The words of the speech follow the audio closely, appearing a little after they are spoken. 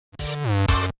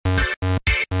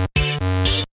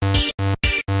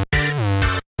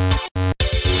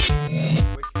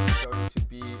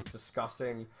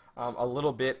discussing a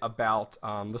little bit about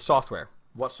the software,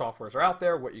 what softwares are out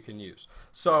there, what you can use.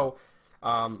 So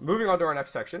moving on to our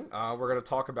next section, we're going to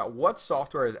talk about what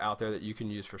software is out there that you can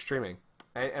use for streaming.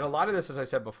 And a lot of this, as I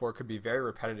said before, could be very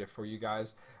repetitive for you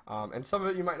guys, and some of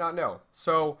it you might not know.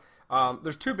 So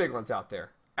there's two big ones out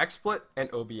there, XSplit and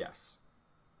OBS.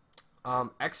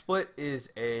 XSplit is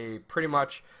pretty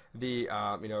much the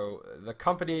the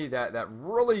company that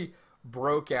really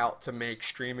broke out to make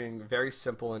streaming very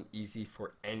simple and easy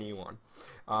for anyone.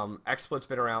 XSplit's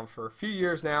been around for a few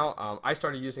years now. I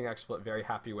started using XSplit, very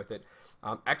happy with it.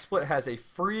 XSplit has a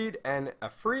free and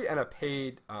a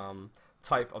paid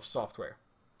type of software.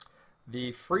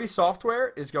 The free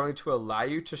software is going to allow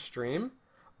you to stream,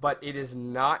 but it is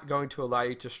not going to allow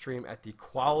you to stream at the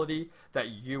quality that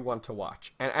you want to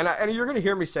watch. And you're going to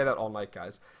hear me say that all night,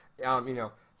 guys.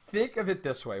 Think of it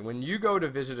this way. When you go to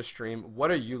visit a stream, what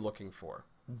are you looking for?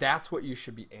 That's what you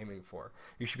should be aiming for.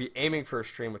 You should be aiming for a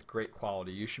stream with great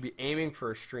quality. You should be aiming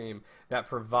for a stream that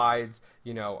provides,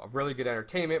 a really good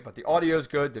entertainment, but the audio is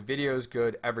good, the video is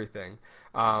good, everything.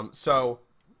 So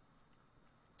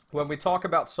when we talk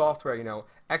about software,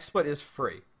 XSplit is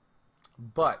free.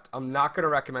 But I'm not going to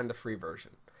recommend the free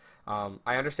version.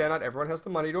 I understand not everyone has the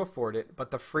money to afford it,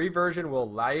 but the free version will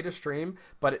allow you to stream,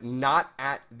 but not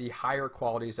at the higher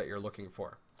qualities that you're looking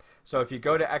for. So if you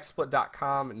go to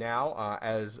xsplit.com now,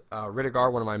 as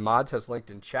Ridigar, one of my mods, has linked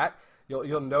in chat,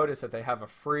 you'll notice that they have a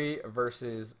free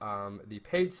versus the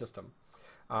paid system.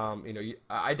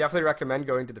 I definitely recommend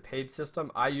going to the paid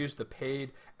system. I use the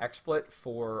paid XSplit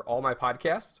for all my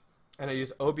podcasts, and I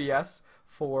use OBS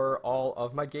for all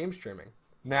of my game streaming.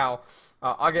 Now,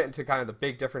 I'll get into kind of the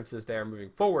big differences there moving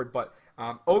forward, but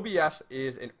OBS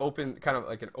is an open, kind of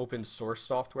like an open source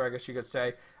software, I guess you could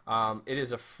say. It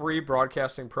is a free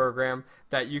broadcasting program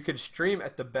that you could stream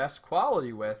at the best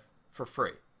quality with for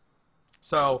free.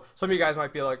 So some of you guys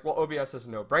might be like, well, OBS is a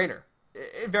no-brainer.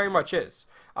 It very much is.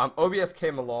 OBS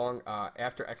came along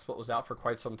after XSplit was out for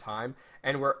quite some time,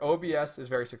 and where OBS is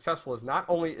very successful is not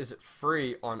only is it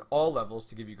free on all levels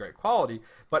to give you great quality,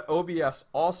 but OBS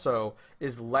also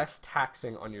is less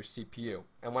taxing on your CPU.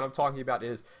 And what I'm talking about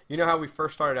is, how we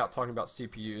first started out talking about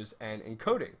CPUs and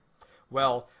encoding?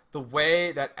 Well, the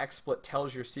way that XSplit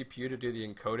tells your CPU to do the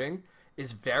encoding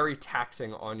is very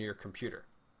taxing on your computer.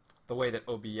 The way that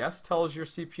OBS tells your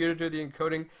CPU to do the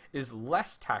encoding is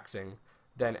less taxing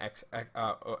than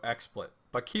XSplit.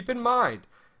 But keep in mind,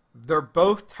 they're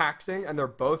both taxing and they're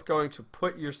both going to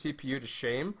put your CPU to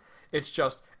shame. It's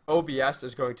just OBS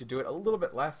is going to do it a little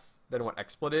bit less than what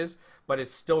XSplit is, but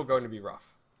it's still going to be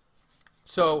rough.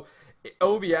 So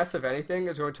OBS, if anything,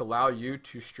 is going to allow you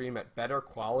to stream at better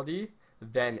quality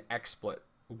than XSplit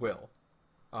will,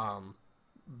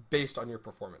 based on your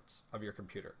performance of your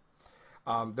computer.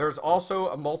 There's also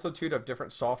a multitude of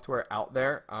different software out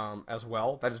there as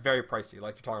well that is very pricey,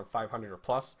 like you're talking 500 or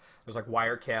plus. There's like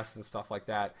Wirecast and stuff like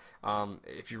that.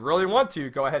 If you really want to,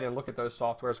 go ahead and look at those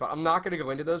softwares, but I'm not going to go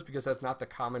into those because that's not the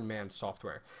common man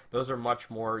software. Those are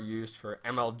much more used for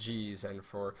MLGs and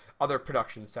for other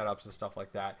production setups and stuff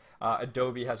like that.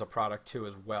 Adobe has a product too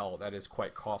as well that is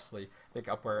quite costly. I think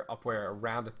upwhere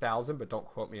around 1,000, but don't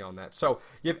quote me on that. So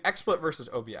you have XSplit versus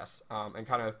OBS, and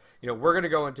kind of, we're going to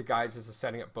go into guides as to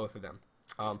setting up both of them.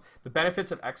 The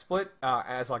benefits of XSplit,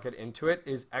 as I'll get into it,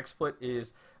 is XSplit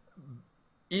is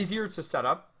easier to set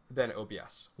up than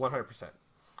OBS, 100%.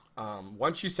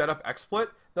 Once you set up XSplit,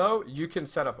 though, you can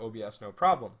set up OBS no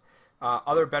problem.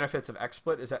 Other benefits of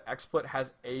XSplit is that XSplit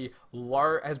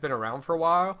has been around for a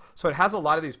while, so it has a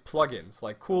lot of these plugins,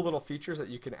 like cool little features that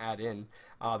you can add in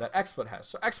that XSplit has.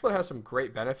 So XSplit has some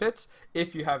great benefits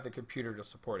if you have the computer to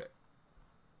support it.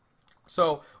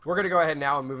 So we're going to go ahead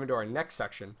now and move into our next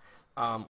section,